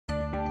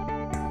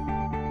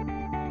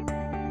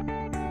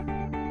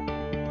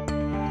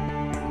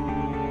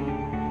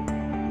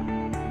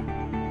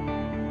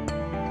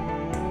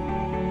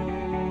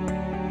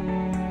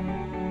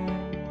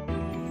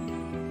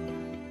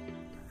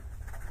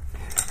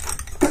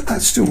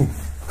that's still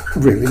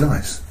really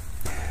nice.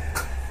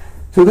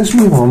 So let's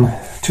move on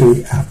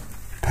to our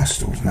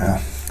pastels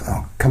now.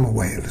 I'll come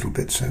away a little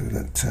bit so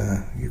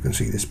that you can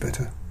see this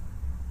better.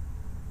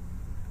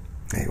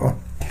 There you are.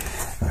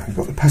 Now we've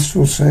got the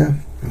pastels there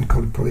and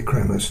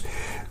polychromos.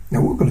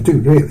 Now what we're going to do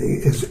really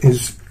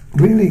is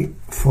really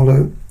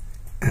follow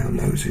our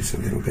noses a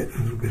little bit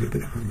of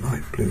a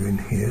light blue in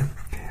here.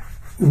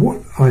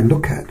 What I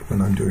look at when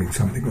I'm doing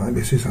something like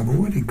this is I've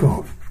already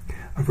got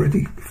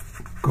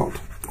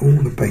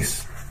all the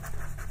base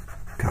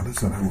colours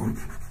that I want.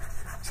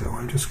 So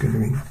I'm just going to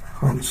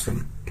enhance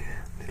them.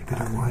 A little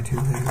bit of white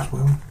in there as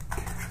well.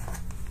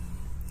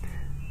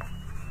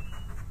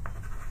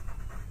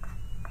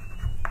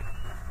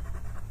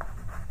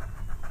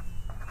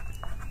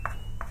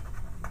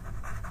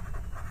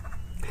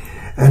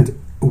 And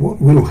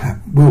what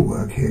will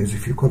work here is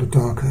if you've got a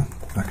darker,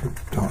 like a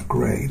dark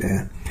grey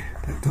there,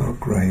 that dark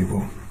grey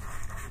will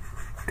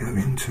go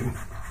into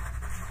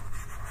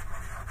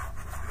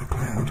the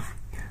cloud.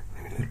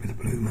 Maybe a little bit of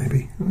blue,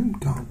 maybe.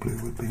 Dark blue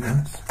would be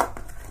nice.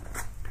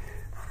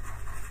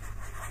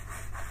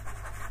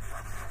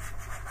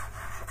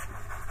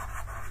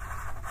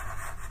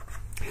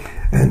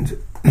 And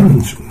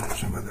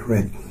some of the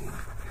red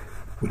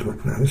would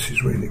look, now this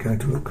is really going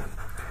to look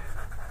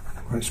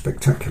quite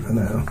spectacular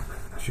now,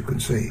 as you can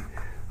see,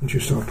 once you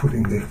start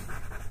putting the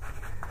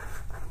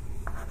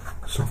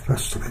soft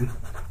pastel in,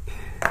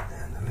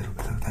 and a little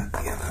bit of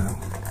that yellow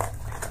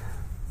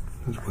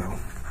as well.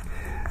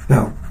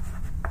 Now,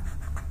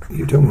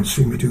 you don't want to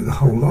see me do the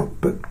whole lot,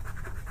 but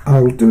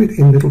I'll do it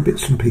in little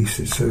bits and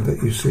pieces so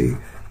that you see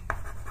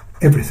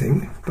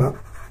everything, but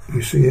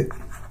you see it,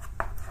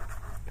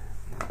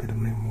 a bit of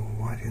more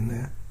white in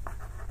there,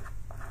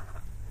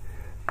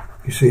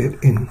 you see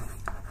it in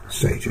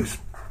stages,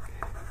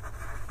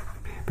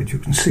 but you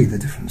can see the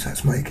difference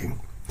that's making.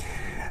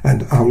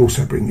 And I'll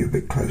also bring you a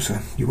bit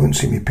closer. You won't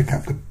see me pick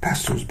up the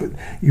pastels, but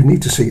you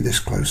need to see this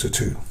closer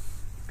too.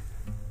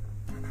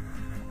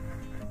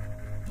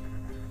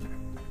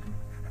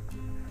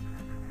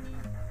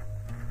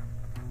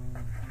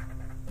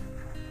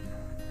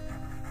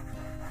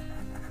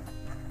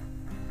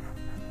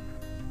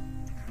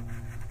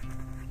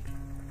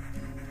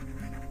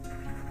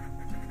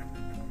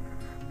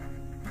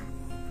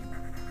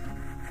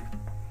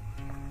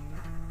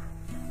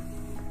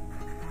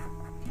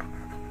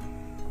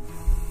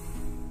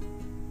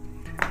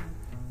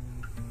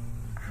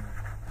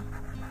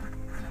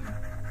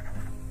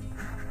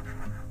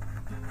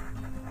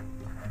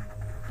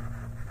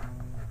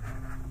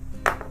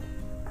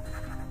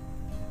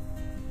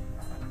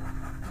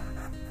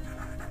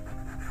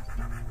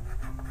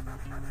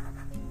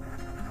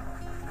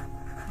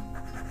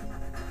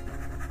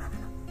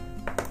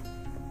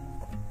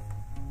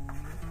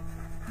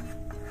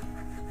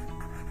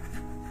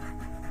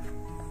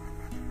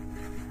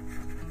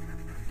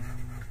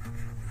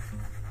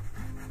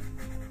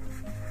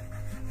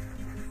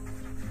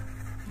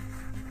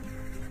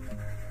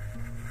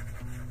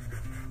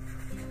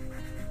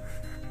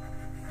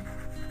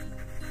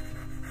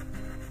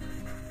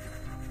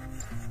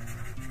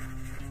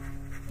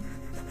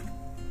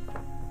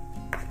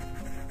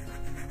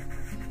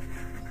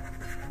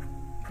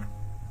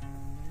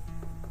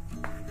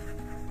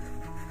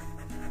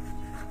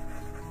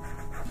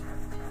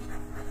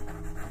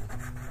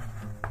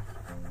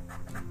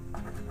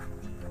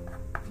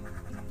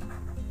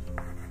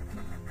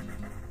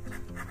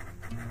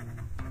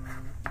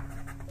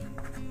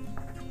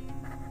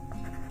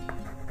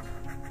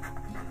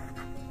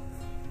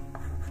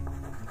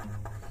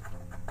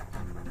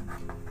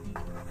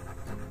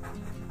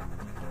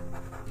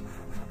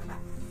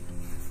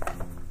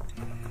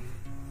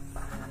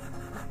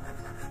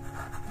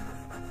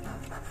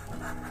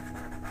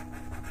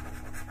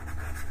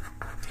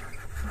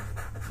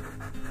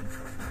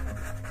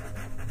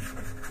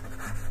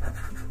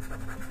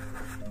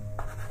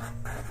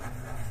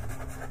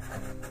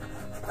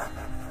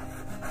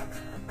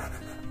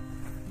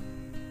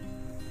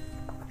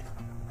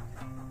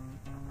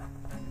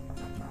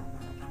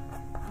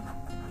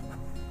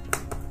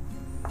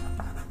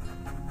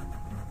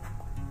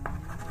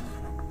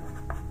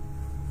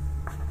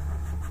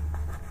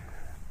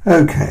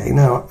 Okay,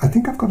 now I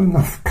think I've got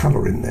enough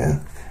colour in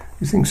there.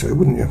 You think so,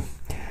 wouldn't you?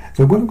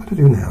 So what I'm going to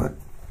do now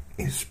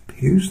is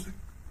use the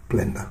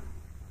blender,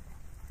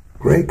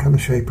 grey colour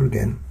shaper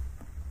again,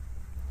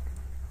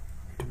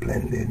 to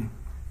blend in.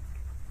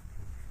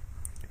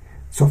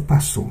 Soft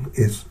pastel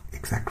is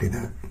exactly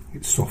that.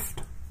 It's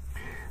soft.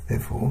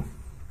 Therefore,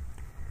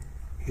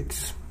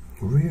 it's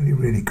really,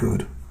 really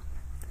good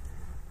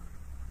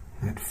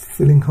at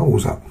filling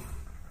holes up.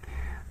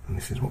 And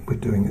this is what we're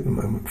doing at the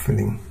moment,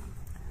 filling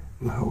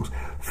the holes.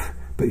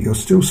 But you'll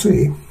still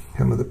see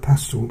some of the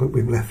pastel that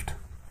we've left.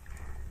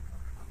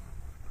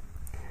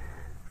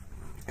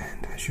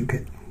 And as you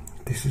get,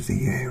 this is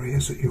the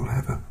areas that you'll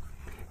have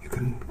you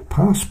can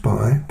pass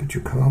by, but you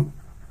can't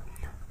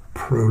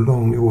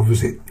prolong your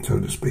visit,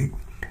 so to speak.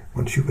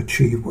 Once you've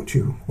achieved what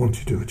you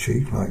wanted to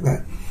achieve, like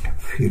that,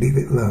 if you leave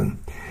it alone,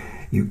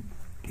 you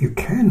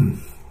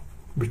can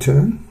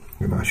return,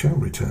 when I shall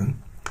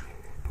return.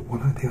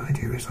 But the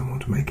idea is I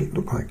want to make it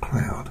look like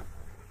cloud.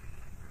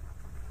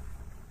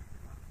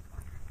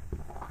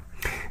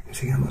 You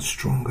see how much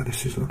stronger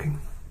this is looking?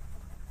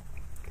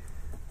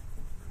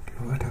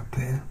 Right up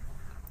there.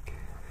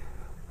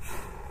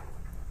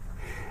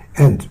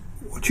 And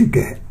what you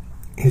get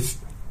is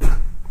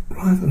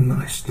rather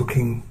nice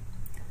looking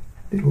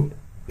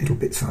little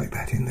bits like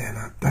that in there.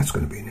 Now that's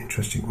going to be an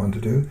interesting one to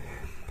do.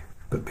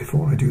 But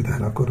before I do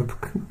that, I've got to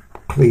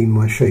clean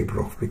my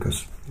shaper off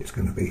because it's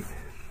going to be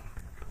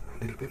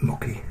a little bit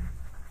mucky.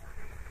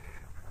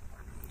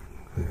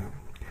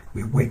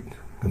 We'll wait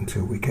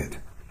until we get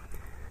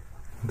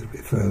a little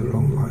bit further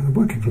along the line. I'm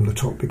working from the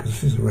top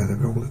because this is where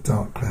all the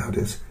dark cloud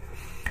is.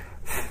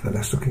 But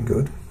that's looking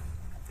good.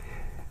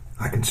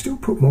 I can still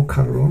put more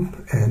colour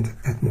on and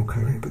add more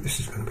colouring, but this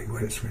is going to be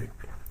where it's very,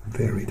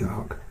 very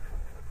dark.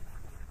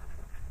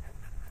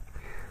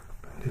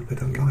 A little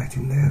bit of light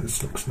in there,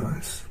 this looks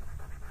nice.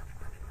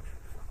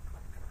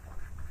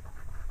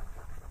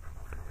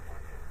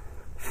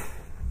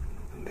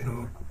 A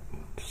little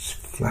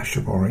flash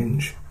of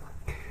orange.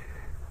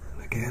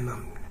 And again,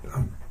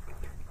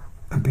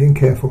 I'm being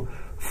careful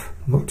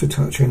not to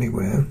touch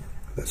anywhere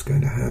that's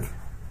going to have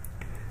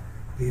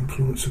the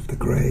influence of the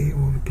grey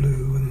or the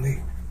blue and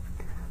the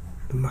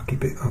mucky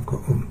bit I've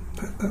got on.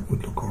 That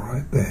would look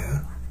alright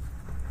there.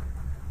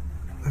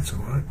 That's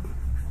alright.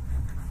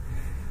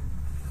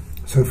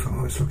 So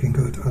far it's looking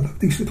good. I love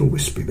these little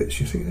wispy bits.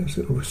 You see those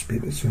little wispy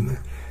bits in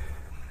there?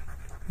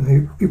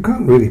 Now, you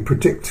can't really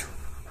predict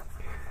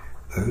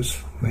those.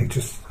 May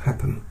just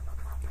happen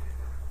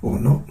or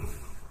not.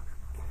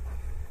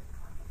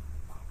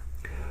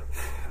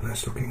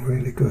 That's looking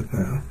really good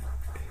now.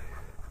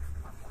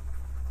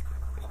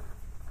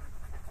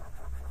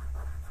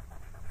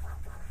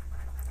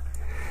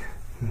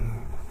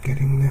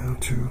 Getting now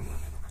to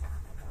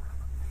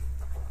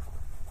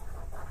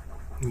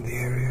the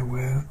area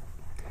where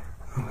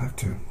I'll have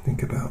to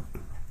think about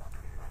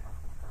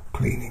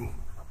cleaning.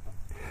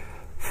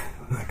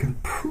 I can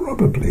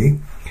probably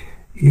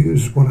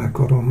use what I've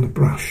got on the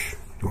brush,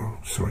 or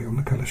sorry, on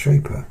the colour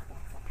shaper.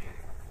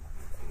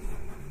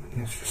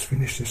 Let's just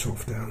finish this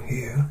off down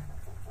here.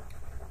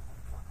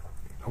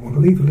 I want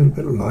to leave a little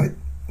bit of light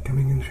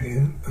coming into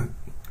here.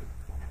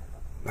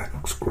 That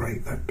looks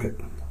great, that bit.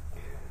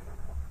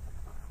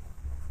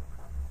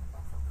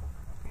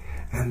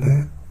 And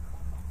there,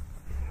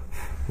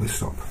 we'll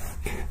stop.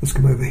 Let's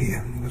come over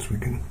here, because we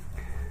can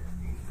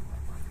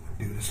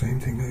do the same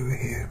thing over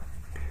here.